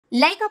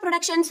Lyca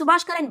production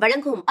Subaskaran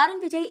வழங்கும்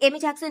Arun Vijay Amy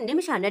Jackson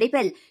Nimisha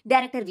நடிப்பில்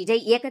director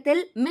Vijay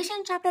இயக்கத்தில்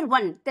மிஷன் சாப்டர்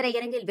 1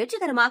 திரையரங்கில்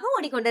வெற்றிகரமாக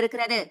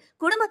ஓடிக்கொண்டிருக்கிறது.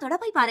 குடும்பத்தோட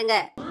போய் பாருங்க.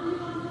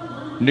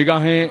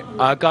 निगाहें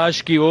आकाश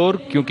की ओर,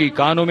 क्योंकि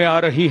कानों में आ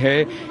रही है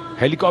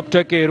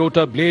हेलीकॉप्टर के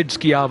रोटर ब्लेड्स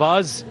की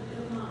आवाज.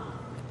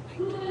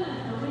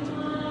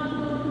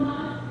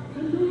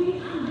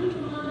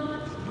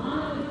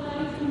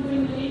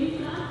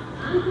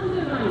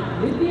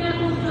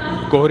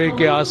 कोहरे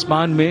के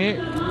आसमान में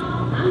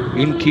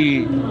इनकी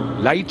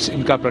लाइट्स,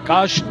 इनका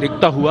प्रकाश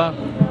दिखता हुआ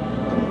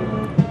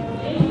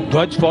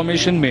ध्वज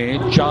फॉर्मेशन में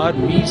 4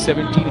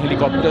 Mi-17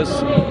 हेलीकॉप्टर्स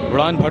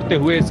उड़ान भरते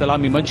हुए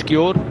सलामी मंच की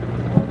ओर.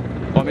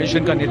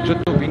 फॉर्मेशन का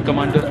नेतृत्व विंग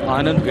कमांडर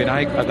आनंद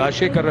विनायक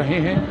अगाशे कर रहे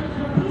हैं.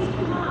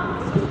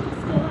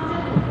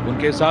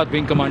 उनके साथ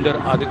विंग कमांडर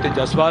आदित्य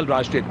जसवाल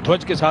राष्ट्रीय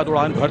ध्वज के साथ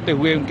उड़ान भरते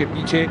हुए. उनके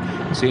पीछे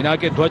सेना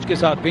के ध्वज के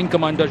साथ विंग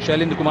कमांडर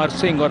शैलेंद्र कुमार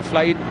सिंह और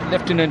flight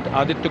lieutenant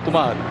Aditya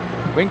Kumar.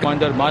 Wing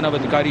commander मानव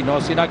अधिकारी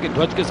नौसेना के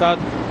ध्वज के साथ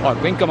और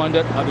विंग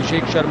कमांडर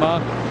अभिषेक शर्मा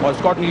और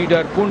स्क्वाड्रन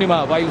लीडर पूर्णिमा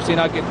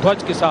वायुसेना के ध्वज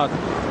के साथ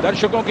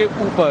दर्शकों के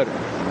ऊपर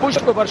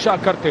पुष्प वर्षा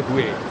करते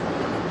हुए.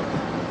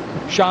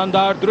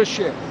 शानदार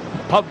दृश्य,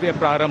 भव्य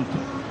प्रारंभ.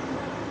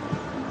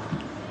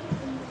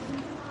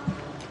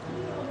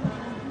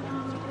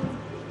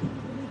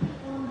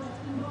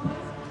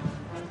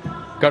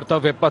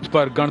 कर्तव्य पथ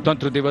पर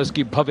गणतंत्र दिवस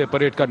की भव्य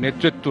परेड का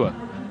नेतृत्व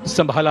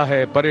संभाला है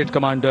parade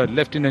commander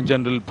lieutenant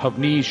general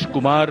Bhavnish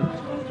Kumar,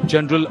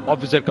 general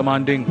officer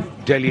commanding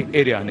Delhi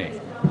area ने.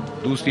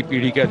 दूसरी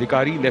पीढ़ी के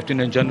अधिकारी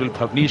लेफ्टिनेंट जनरल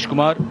भवनीश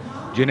कुमार,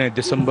 जिन्हें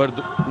दिसंबर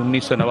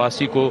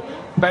 1989 को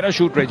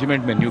पैराशूट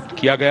रेजिमेंट में नियुक्त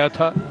किया गया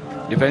था.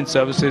 Defence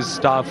services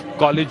staff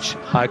college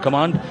high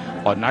command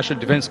और नेशनल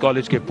डिफेंस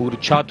कॉलेज के पूर्व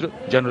छात्र.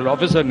 जनरल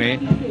ऑफिसर ने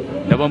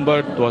नवंबर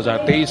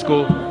 2023 को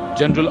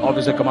general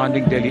officer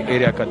commanding Delhi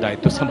area का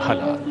दायित्व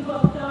संभाला.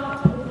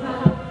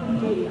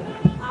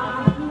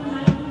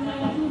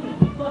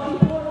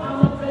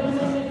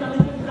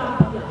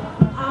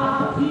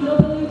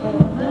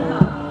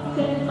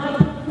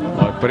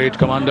 परेड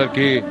कमांडर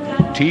के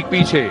ठीक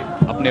पीछे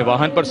अपने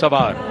वाहन पर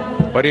सवार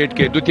परेड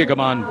के द्वितीय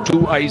कमान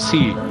 2IC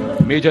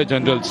major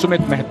general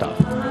Sumit Mehta.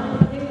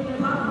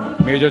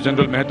 Major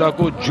general Mehta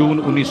को जून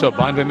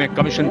 1992 में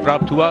कमीशन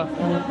प्राप्त हुआ.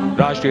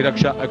 राष्ट्रीय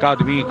रक्षा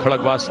अकादमी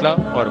खड़गवासला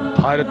और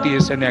भारतीय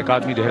सैन्य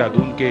अकादमी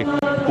देहरादून के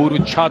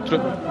पूर्व छात्र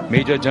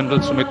मेजर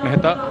जनरल सुमित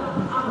मेहता.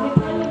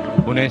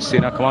 उन्हें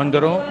सेना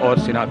कमांडरों और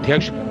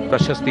सेनाध्यक्ष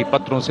प्रशस्ति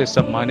पत्रों से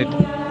सम्मानित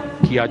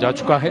किया जा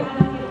चुका है.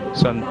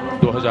 सन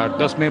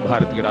 2010 में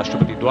भारतीय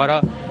राष्ट्रपति द्वारा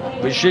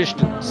विशिष्ट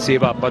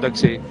सेवा पदक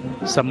से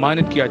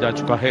सम्मानित किया जा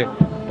चुका है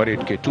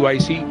परेड के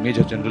 2IC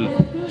major general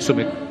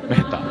Sumit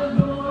Mehta.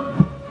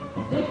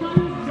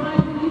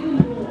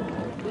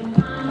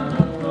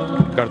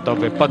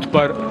 कर्तव्य पथ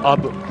पर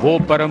अब वो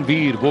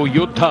परमवीर, वो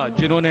योद्धा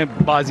जिन्होंने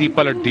बाजी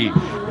पलट दी,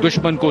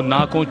 दुश्मन को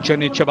नाकों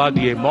चने चबा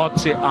दिए, मौत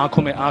से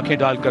आंखों में आंखें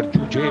डालकर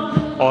जूझे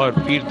और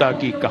वीरता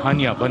की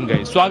कहानियां बन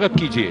गए. स्वागत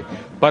कीजिए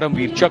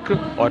परमवीर चक्र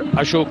और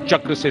अशोक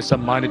चक्र से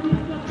सम्मानित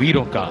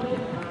वीरों का.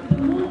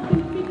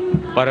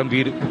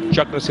 परमवीर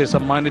चक्र से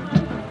सम्मानित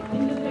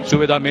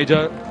सुबेदार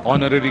major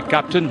honorary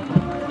captain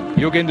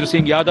Yogendra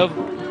Singh Yadav,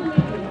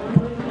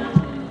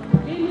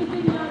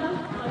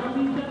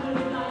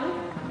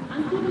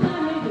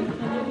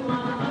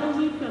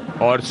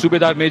 और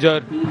सूबेदार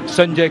मेजर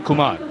संजय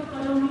कुमार.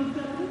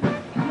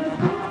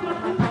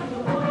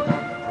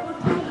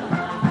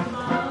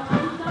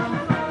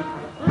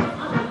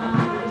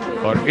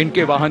 और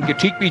इनके वाहन के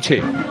ठीक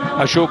पीछे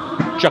अशोक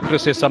चक्र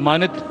से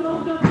सम्मानित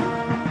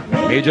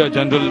मेजर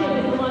जनरल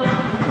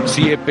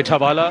CA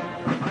पिठावाला,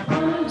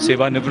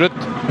 सेवानिवृत्त.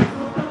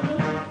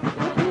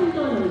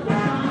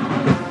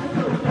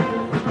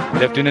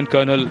 लेफ्टिनेंट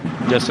कर्नल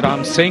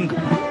जसराम सिंह,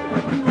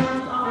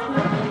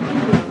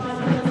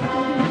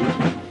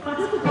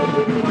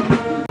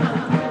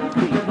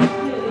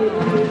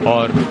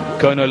 और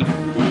कर्नल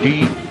D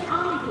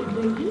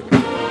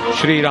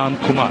श्रीराम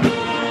कुमार.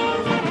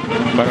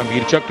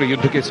 परमवीर चक्र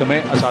युद्ध के समय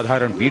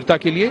असाधारण वीरता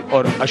के लिए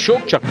और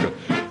अशोक चक्र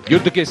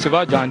युद्ध के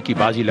सिवा जान की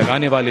बाजी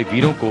लगाने वाले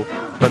वीरों को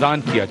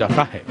प्रदान किया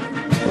जाता है.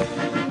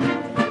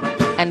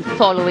 And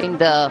following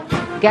the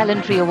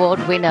gallantry award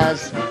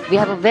winners,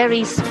 we have a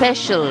very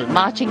special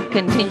marching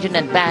contingent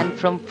and band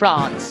from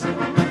France.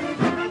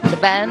 The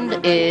band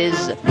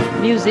is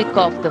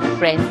music of the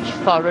French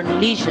Foreign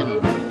Legion.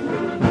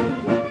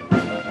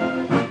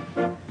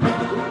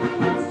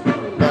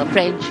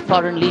 French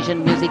Foreign Legion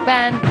Music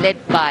Band led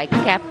by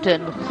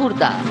Captain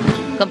Khurda,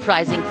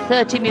 comprising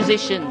 30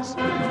 musicians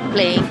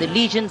playing the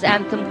Legion's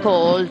anthem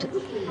called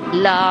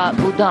La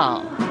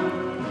Boudin.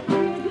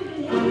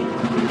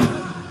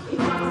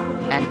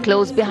 And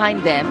close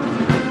behind them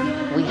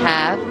we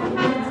have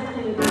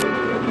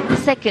the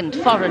 2nd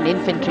Foreign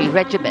Infantry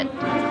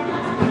Regiment.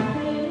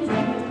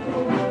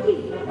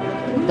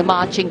 The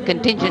marching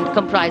contingent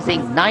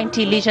comprising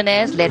 90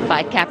 Legionnaires led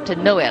by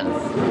Captain Noel.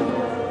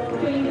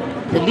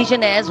 The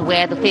Legionnaires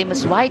wear the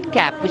famous white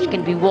cap, which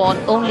can be worn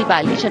only by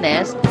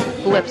Legionnaires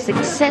who have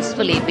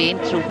successfully been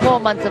through 4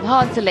 months of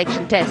hard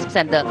selection tests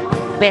and the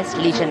best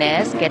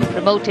legionnaires get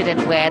promoted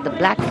and wear the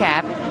black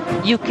cap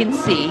you can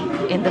see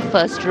in the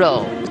first row.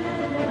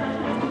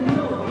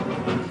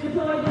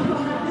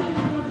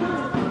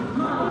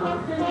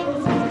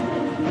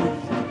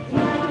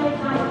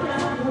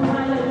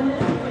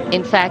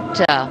 In fact,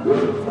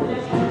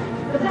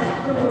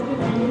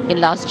 in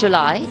last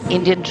July,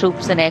 Indian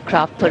troops and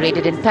aircraft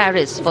paraded in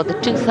Paris for the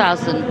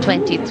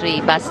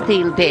 2023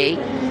 Bastille Day,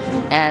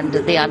 and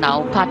they are now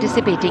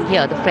participating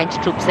here, the French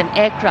troops and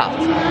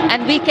aircraft.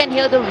 And we can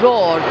hear the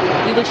roar.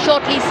 We will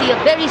shortly see a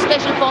very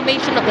special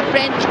formation of the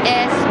French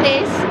Air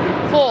Space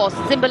Force,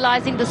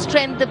 symbolizing the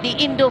strength of the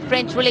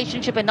Indo-French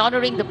relationship and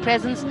honoring the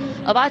presence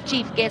of our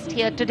chief guest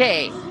here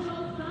today.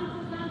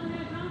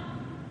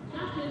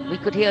 We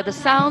could hear the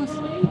sounds,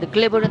 the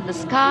glimmer in the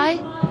sky,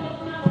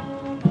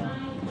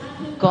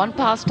 gone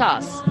past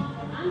us.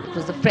 It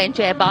was the French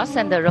Airbus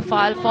and the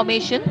Rafale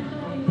formation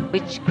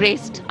which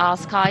graced our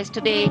skies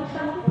today,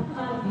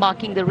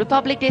 marking the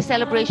Republic Day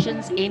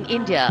celebrations in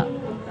India.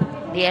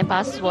 The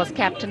Airbus was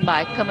captained by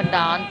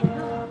Commandant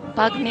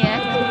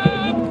Pagniak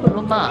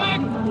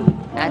Roman,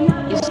 and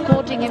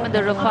escorting him in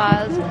the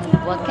Rafales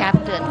were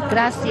Captain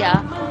Gracia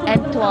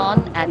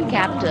Antoine and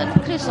Captain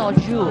Crisson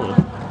Jules.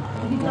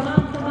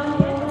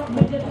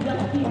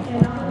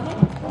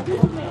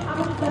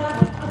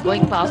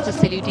 Going past the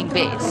saluting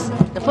base.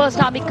 The 1st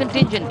Army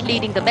contingent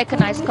leading the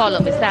mechanized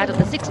column is that of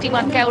the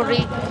 61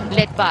 Cavalry,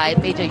 led by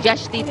Major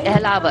Yashdeep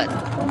Ehlawat.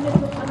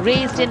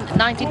 Raised in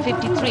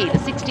 1953, the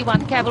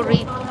 61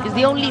 Cavalry is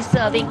the only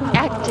serving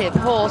active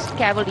horsed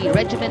cavalry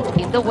regiment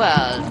in the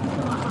world.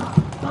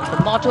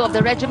 The motto of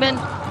the regiment,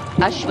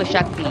 Ashwa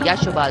Shakti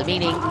Yashobal,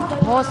 meaning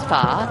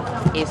horsepower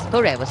is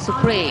forever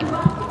supreme.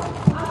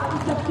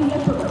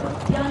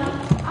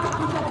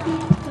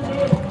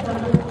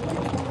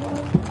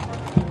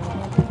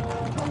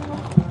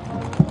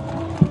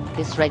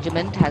 This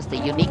regiment has the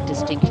unique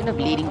distinction of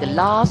leading the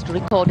last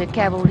recorded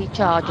cavalry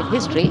charge in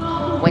history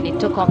when it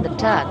took on the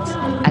Turks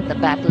at the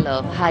Battle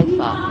of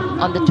Haifa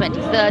on the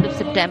 23rd of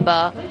September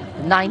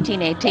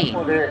 1918.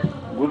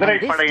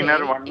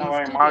 குதிரைப்படையினர்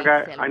வண்ணமயமாக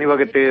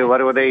அணிவகுத்து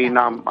வருவதை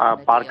நாம்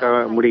பார்க்க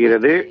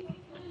முடிகிறது.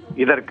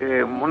 இதற்கு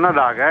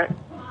முன்னதாக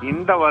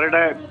இந்த வருட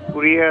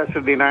குடியரசு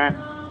தின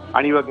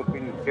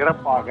அணிவகுப்பின்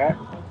சிறப்பாக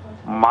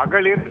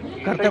மகளிர்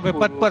कर्तव्य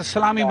पथ पर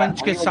सलामी मंच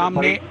के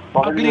सामने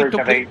अगली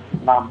टुकड़ी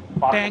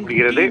टैंक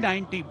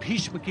T90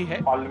 भीष्म की है,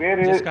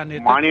 जिसका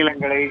नेतृत्व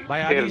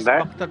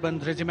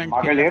रेजिमेंट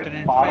மகளிர்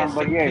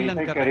பாரம்பரிய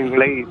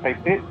இசைக்கருவிகளை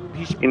இசைத்து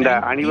இந்த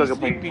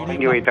அணிவகுப்பை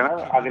தொடங்கி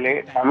வைத்தனர். அதிலே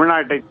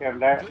தமிழ்நாட்டைச்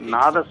சேர்ந்த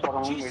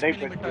நாதஸ்வரமும்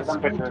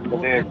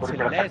இடம்பெற்றிருந்தது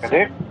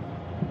குறிப்பிடத்தக்கது.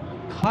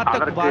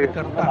 அதற்கு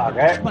முன்னதாக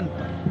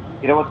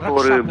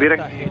 21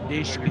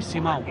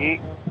 பீரங்கி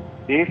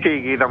தேசிய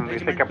கீதம்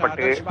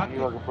இசைக்கப்பட்டு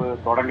அணிவகுப்பு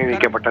தொடங்கி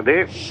வைக்கப்பட்டது.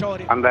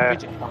 அந்த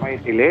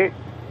சமயத்திலே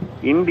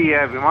இந்திய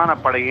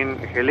விமானப்படையின்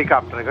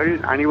ஹெலிகாப்டர்கள்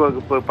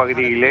அணிவகுப்பு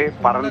பகுதியிலே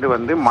பறந்து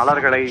வந்து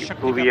மலர்களை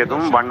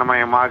தூவியதும்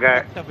வண்ணமயமாக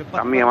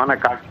ரம்மியமான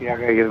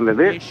காட்சியாக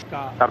இருந்தது.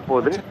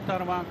 தற்போது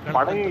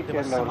படையைச்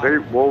சேர்ந்தவர்கள்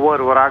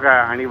ஒவ்வொருவராக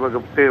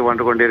அணிவகுப்பு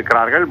வந்து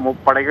கொண்டிருக்கிறார்கள்.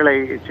 முப்படைகளை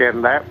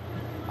சேர்ந்த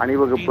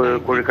அணிவகுப்பு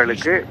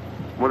குழுக்களுக்கு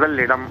முதல்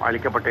இடம்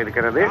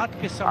அளிக்கப்பட்டிருக்கிறது.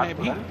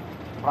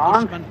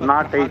 பிரான்ஸ்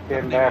நாட்டை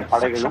சேர்ந்த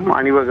படைகளும்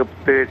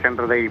அணிவகுப்பு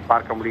சென்றதை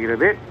பார்க்க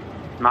முடிகிறது.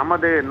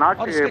 நமது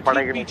நாட்டு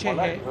படைகள்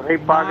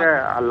விரைப்பாக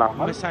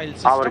அல்லாமல்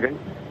அவர்கள்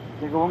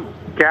மிகவும்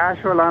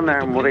கேஷுவலான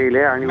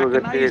முறையிலே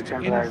அணிவகுத்து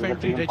சென்ற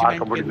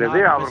பார்க்க முடிந்தது.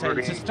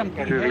 அவர்களுடைய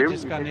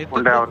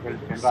கொண்டு அவர்கள்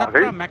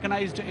சென்றார்கள்.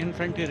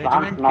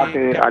 பிரான்ஸ்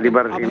நாட்டு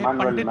அதிபர்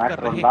இமானுவேல்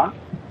மேக்ரோன் தான்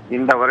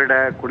இந்த வருட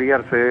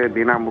குடியரசு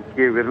தின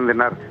முக்கிய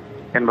விருந்தினர்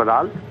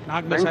என்பதால்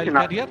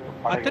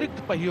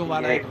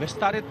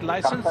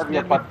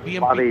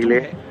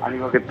பாதையிலே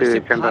அணிவகுத்து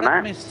சென்றன.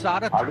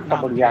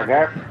 அடுத்தபடியாக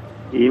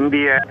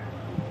இந்திய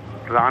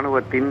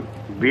ராணுவத்தின்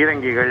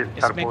பீரங்கிகள்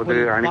தற்போது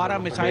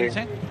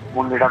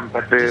முன்னிடம்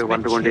பெற்று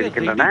வந்து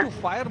கொண்டிருக்கின்றன.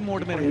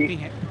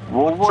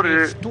 ஒவ்வொரு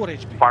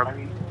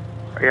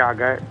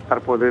படையாக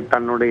தற்போது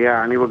தன்னுடைய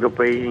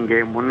அணிவகுப்பை இங்கே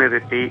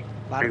முன்னிறுத்தி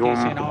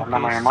மிகவும்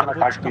வண்ணமயமான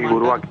காட்சியை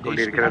உருவாக்கி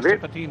கொண்டிருக்கிறது.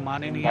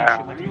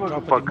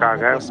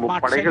 அணிவகுப்புக்காக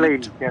முப்படைகளை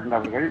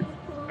சேர்ந்தவர்கள்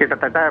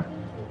கிட்டத்தட்ட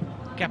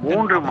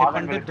 3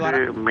 மாதங்களுக்கு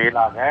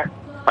மேலாக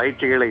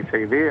பயிற்சிகளை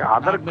செய்து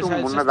அதற்கு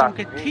முன்னதாக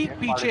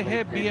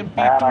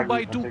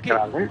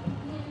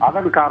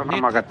அதன்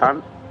காரணமாகத்தான்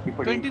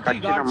இப்படி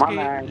கச்சிதமான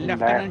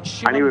இந்த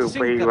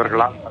அணிவகுப்பை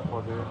இவர்களால்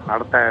தற்போது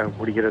நடத்த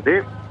முடிகிறது.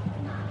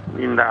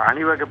 இந்த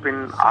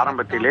அணிவகுப்பின்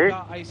ஆரம்பத்திலே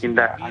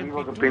இந்த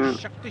அணிவகுப்பின்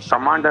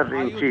கமாண்டர்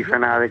இன் சீஃப்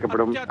என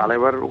அழைக்கப்படும்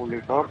தலைவர்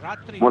உள்ளிட்டோர்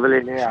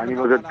முதலிலே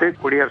அணிவகுத்து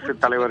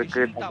குடியரசுத்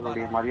தலைவருக்கு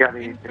தங்களுடைய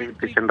மரியாதையை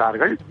தெரிவித்து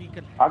சென்றார்கள்.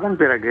 அதன்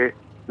பிறகு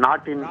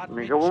நாட்டின்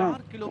மிகவும்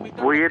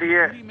உயரிய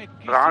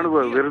ராணுவ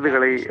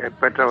விருதுகளை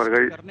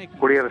பெற்றவர்கள்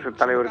குடியரசுத்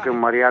தலைவருக்கு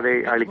மரியாதை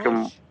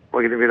அளிக்கும்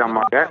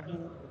விதமாக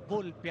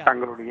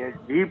தங்களுடைய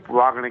ஜீப்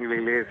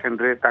வாகனங்களிலே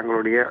சென்று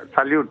தங்களுடைய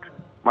சல்யூட்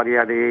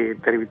மரியாதையை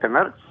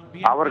தெரிவித்தனர்.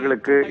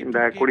 அவர்களுக்கு இந்த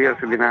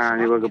குடியரசு தின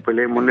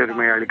அணிவகுப்பிலே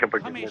முன்னுரிமை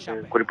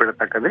அளிக்கப்பட்டிருந்தது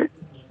குறிப்பிடத்தக்கது.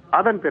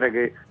 அதன்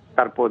பிறகு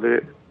தற்போது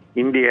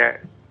இந்திய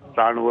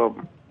ராணுவம்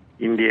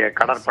இந்திய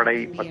கடற்படை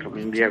மற்றும்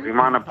இந்திய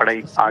விமானப்படை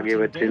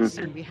ஆகியவற்றின்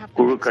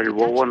குழுக்கள்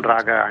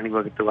ஒவ்வொன்றாக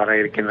அணிவகுத்து வர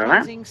இருக்கின்றன.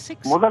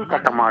 முதல்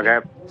கட்டமாக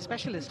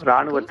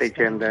ராணுவத்தைச்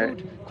சேர்ந்த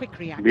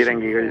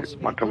பீரங்கிகள்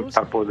மற்றும்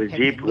தற்போது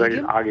ஜீப்புகள்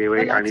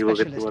ஆகியவை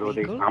அணிவகுத்து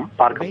வருவதை நாம்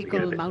பார்க்க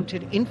முடிகிறது.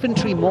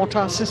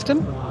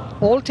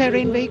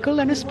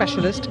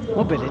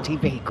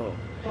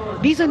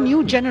 These are new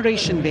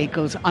generation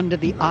vehicles under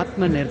the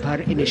Atmanirbhar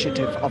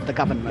initiative of the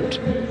government.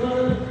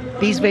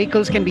 These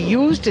vehicles can be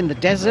used in the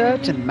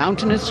desert and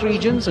mountainous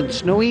regions and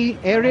snowy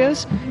areas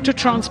to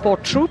transport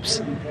troops,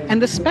 and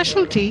the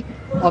specialty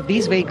of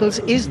these vehicles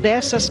is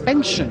their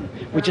suspension,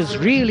 which is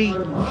really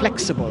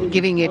flexible,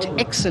 giving it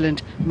excellent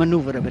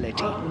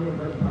maneuverability.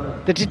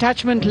 The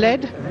detachment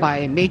led by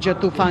Major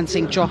Tufan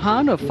Singh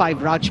Chauhan of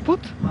 5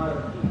 Rajput,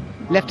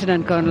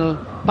 Lieutenant Colonel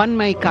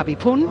Panmay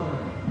Kabipun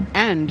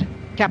and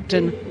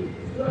Captain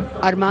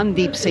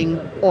Armandeep Singh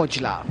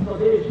Ojla.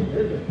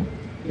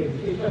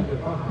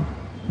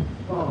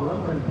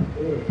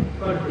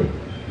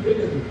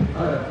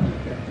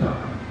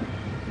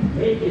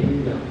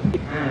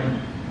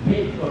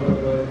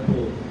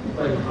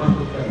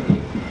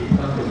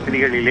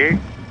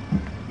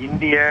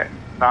 இந்திய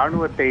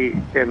ராணுவத்தை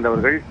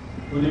சேர்ந்தவர்கள்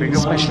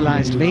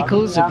specialized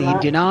vehicles of the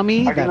Indian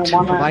Army that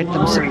provide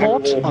them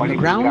support on the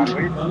ground.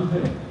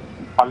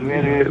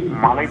 பல்வேறு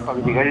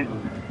மலைப்பகுதிகள்,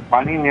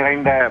 பனி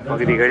நிறைந்த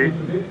பகுதிகள்,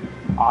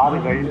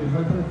 ஆறுகள்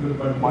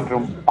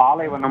மற்றும்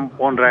பாலைவனம்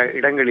போன்ற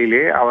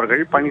இடங்களிலே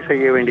அவர்கள் பணி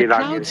செய்ய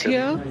வேண்டியதாக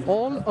இருக்கிறது.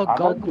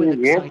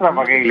 ஏற்ற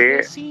வகையிலே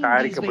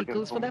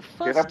தயாரிக்கப்பட்டிருக்கும்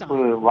சிறப்பு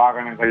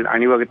வாகனங்கள்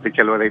அணிவகுத்து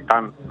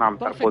செல்வதைத்தான் நாம்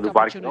தற்போது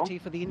பார்க்கிறோம்.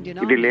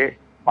 இதிலே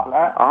பல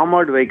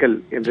ஆர்மர்ட் வெஹிக்கிள்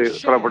என்று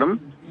சொல்லப்படும்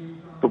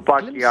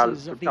துப்பாக்கியால்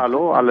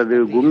சுட்டாலோ அல்லது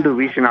குண்டு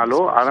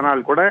வீசினாலோ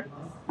அதனால் கூட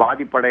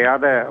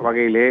பாதிப்படையாத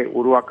வகையிலே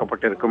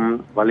உருவாக்கப்பட்டிருக்கும்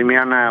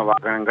வலிமையான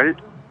வாகனங்கள்,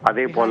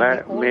 அதே போல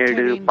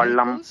மேடு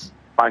பள்ளம்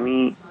பனி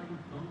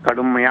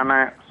கடுமையான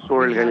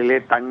சூழல்களிலே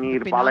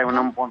தண்ணீர்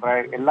பாலைவனம் போன்ற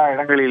எல்லா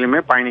இடங்களிலுமே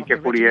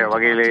பயணிக்கக்கூடிய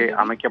வகையிலே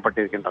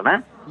அமைக்கப்பட்டிருக்கின்றன.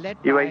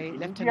 இவை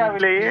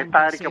இந்தியாவிலேயே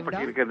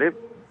தயாரிக்கப்பட்டிருக்கிறது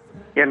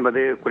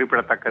என்பது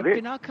குறிப்பிடத்தக்கது.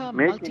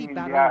 மேக் இன்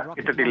இந்தியா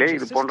திட்டத்திலே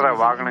இது போன்ற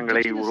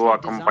வாகனங்களை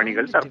உருவாக்கும்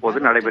பணிகள் தற்போது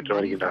நடைபெற்று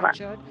வருகின்றன.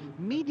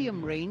 Medium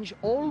range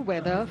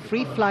all-weather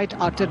free flight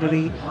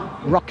artillery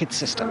rocket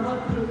system,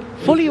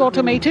 fully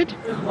automated.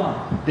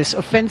 This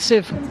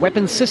offensive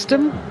weapon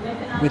system,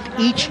 with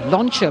each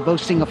launcher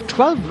boasting of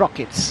 12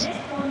 rockets,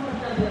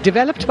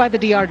 developed by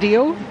the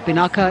DRDO,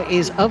 Pinaka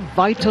is a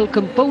vital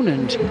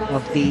component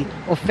of the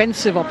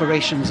offensive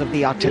operations of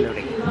the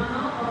artillery.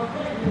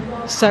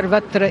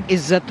 Sarvatra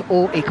Izzat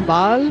o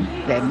Iqbal,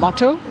 their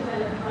motto,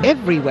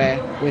 everywhere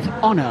with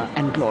honor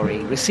and glory,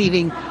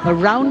 receiving a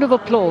round of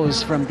applause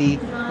from the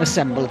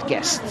assembled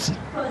guests.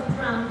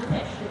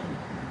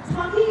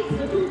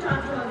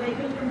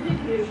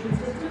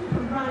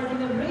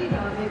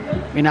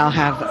 We now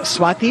have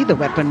Swati, the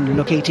weapon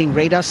locating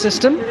radar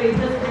system,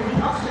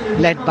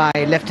 led by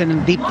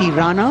Lieutenant Deepthi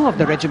Rana of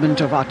the Regiment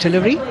of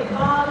Artillery.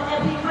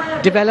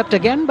 Developed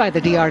again by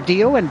the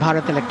DRDO and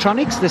Bharat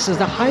Electronics, this is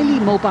the highly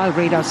mobile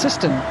radar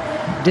system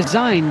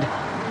designed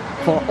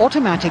for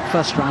automatic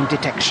first-round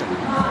detection.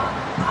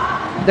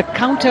 The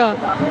counter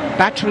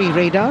battery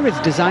radar is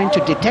designed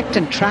to detect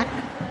and track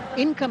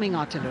incoming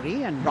artillery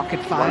and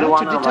rocket fire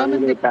to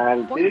determine the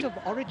point of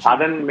origin.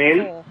 அதன்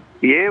மேல்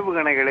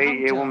ஏவுகணைகளை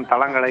ஏவும்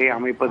தளங்களை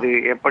அமைப்பது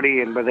எப்படி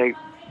என்பதை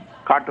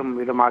காட்டும்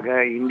விதமாக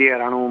இந்திய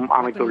ராணுவம்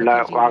அமைத்துள்ள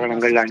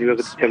வாகனங்கள்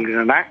அணிவகுத்து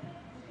செல்கின்றன.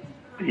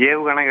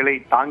 ஏவுகணைகளை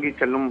தாங்கி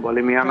செல்லும்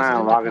வலிமையான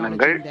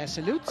வாகனங்கள்,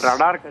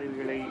 ரடார்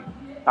கருவிகளை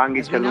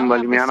தாங்கி செல்லும்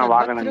வலிமையான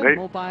வாகனங்கள்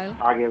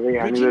ஆகியவை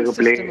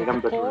அணிவகுப்பிலே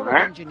இடம்பெற்றுள்ளன.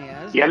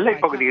 எல்லை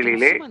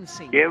பகுதிகளிலே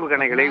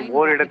ஏவுகணைகளை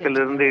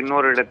ஓரிடத்திலிருந்து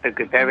இன்னொரு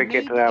இடத்துக்கு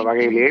தேவைக்கேற்ற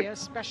வகையிலே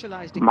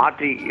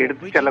மாற்றி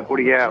எடுத்துச்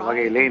செல்லக்கூடிய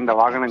வகையிலே இந்த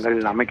வாகனங்கள்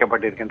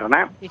அமைக்கப்பட்டிருக்கின்றன.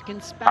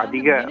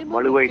 அதிக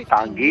வலுவை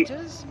தாங்கி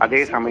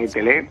அதே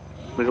சமயத்திலே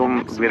மிகவும்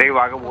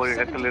விரைவாக ஒரு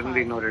இடத்திலிருந்து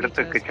இன்னொரு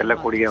இடத்துக்கு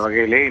செல்லக்கூடிய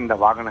வகையிலே இந்த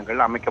வாகனங்கள்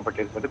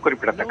அமைக்கப்பட்டிருப்பது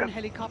குறிப்பிடத்தக்கது.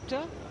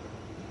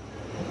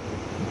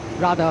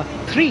 Rather,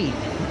 3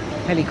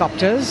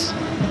 helicopters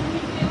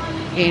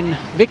in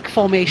big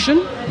formation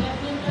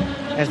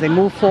as they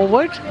move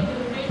forward,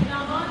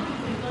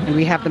 and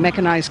we have the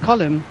mechanized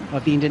column of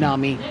the Indian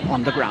Army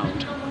on the ground.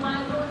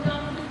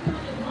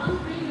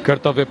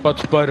 कर्तव्य पथ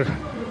पर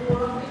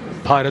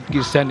भारत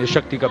की सैन्य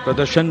शक्ति का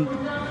प्रदर्शन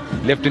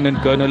लेफ्टिनेंट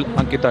कर्नल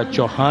अंकिता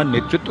चौहान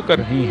नेतृत्व कर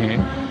रही हैं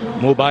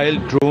मोबाइल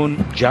ड्रोन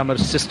जैमर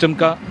सिस्टम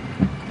का।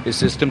 इस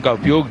सिस्टम का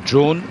उपयोग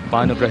ड्रोन,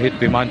 मानव रहित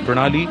विमान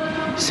प्रणाली,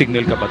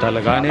 सिग्नल का पता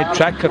लगाने,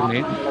 ट्रैक करने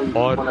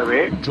और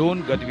ड्रोन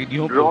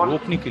गतिविधियों को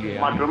रोकने के लिए,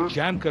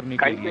 जैम करने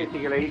के लिए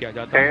किया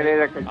जाता है।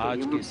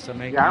 आज के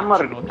समय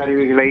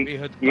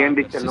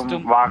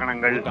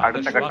வாகனங்கள்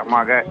அடுத்த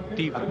கட்டமாக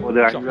இப்போது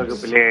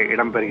அணிவகுப்பிலே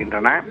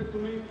இடம்பெறுகின்றன.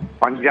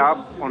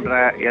 பஞ்சாப் போன்ற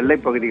எல்லை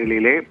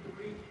பகுதிகளிலே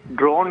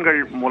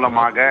ட்ரோன்கள்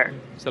மூலமாக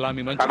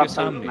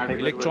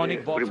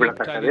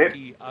குறிப்பிடத்தக்கது.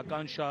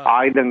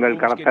 ஆயுதங்கள்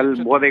கடத்தல்,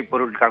 போதைப்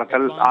பொருள்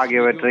கடத்தல்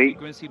ஆகியவற்றை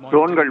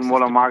ட்ரோன்கள்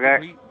மூலமாக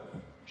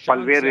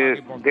பல்வேறு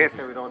தேச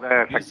விரோத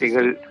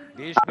சக்திகள்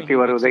நடத்தி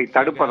வருவதை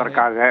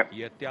தடுப்பதற்காக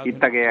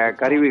இத்தகைய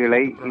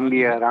கருவிகளை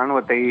இந்திய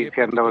ராணுவத்தை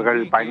சேர்ந்தவர்கள்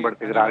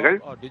பயன்படுத்துகிறார்கள்.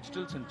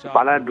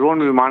 பல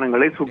ட்ரோன்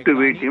விமானங்களை சுட்டு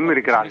வீழ்த்தியும்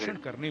இருக்கிறார்கள்.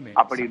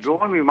 அப்படி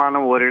ட்ரோன்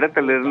விமானம் ஒரு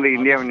இடத்திலிருந்து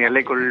இந்தியாவின்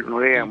எல்லைக்குள்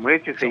நுழைய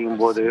முயற்சி செய்யும்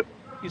போது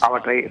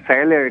அவற்றை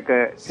செயலிழக்க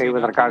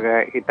செய்வதற்காக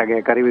இத்தகைய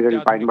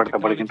கருவிகள்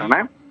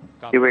பயன்படுத்தப்படுகின்றன.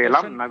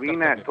 இவையெல்லாம்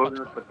நவீன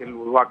தொழில்நுட்பத்தில்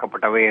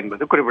உருவாக்கப்பட்டவை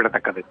என்பது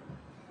குறிப்பிடத்தக்கது.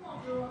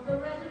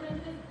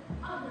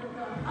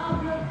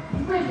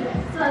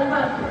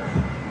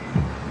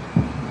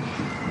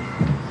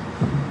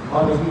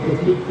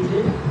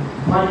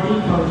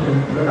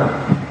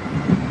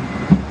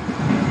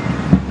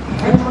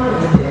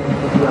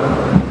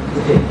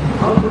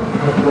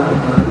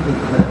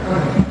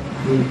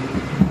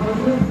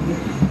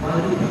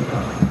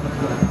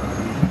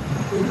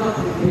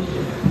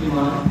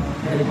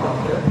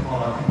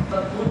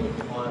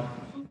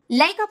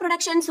 லைகா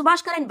புரொடக்ஷன்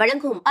சுபாஷ்கரன்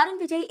வழங்கும் அருண்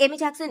விஜய் எமி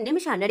ஜாக்சன்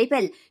நிமிஷா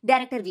நடிப்பில்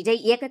டைரக்டர்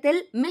விஜய் இயக்கத்தில்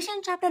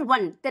மிஷன் சாப்டர்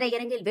 1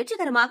 திரையரங்கில்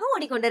வெற்றிகரமாக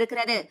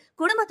ஓடிக்கொண்டிருக்கிறது.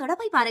 குடும்பத்தோட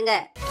போய் பாருங்க.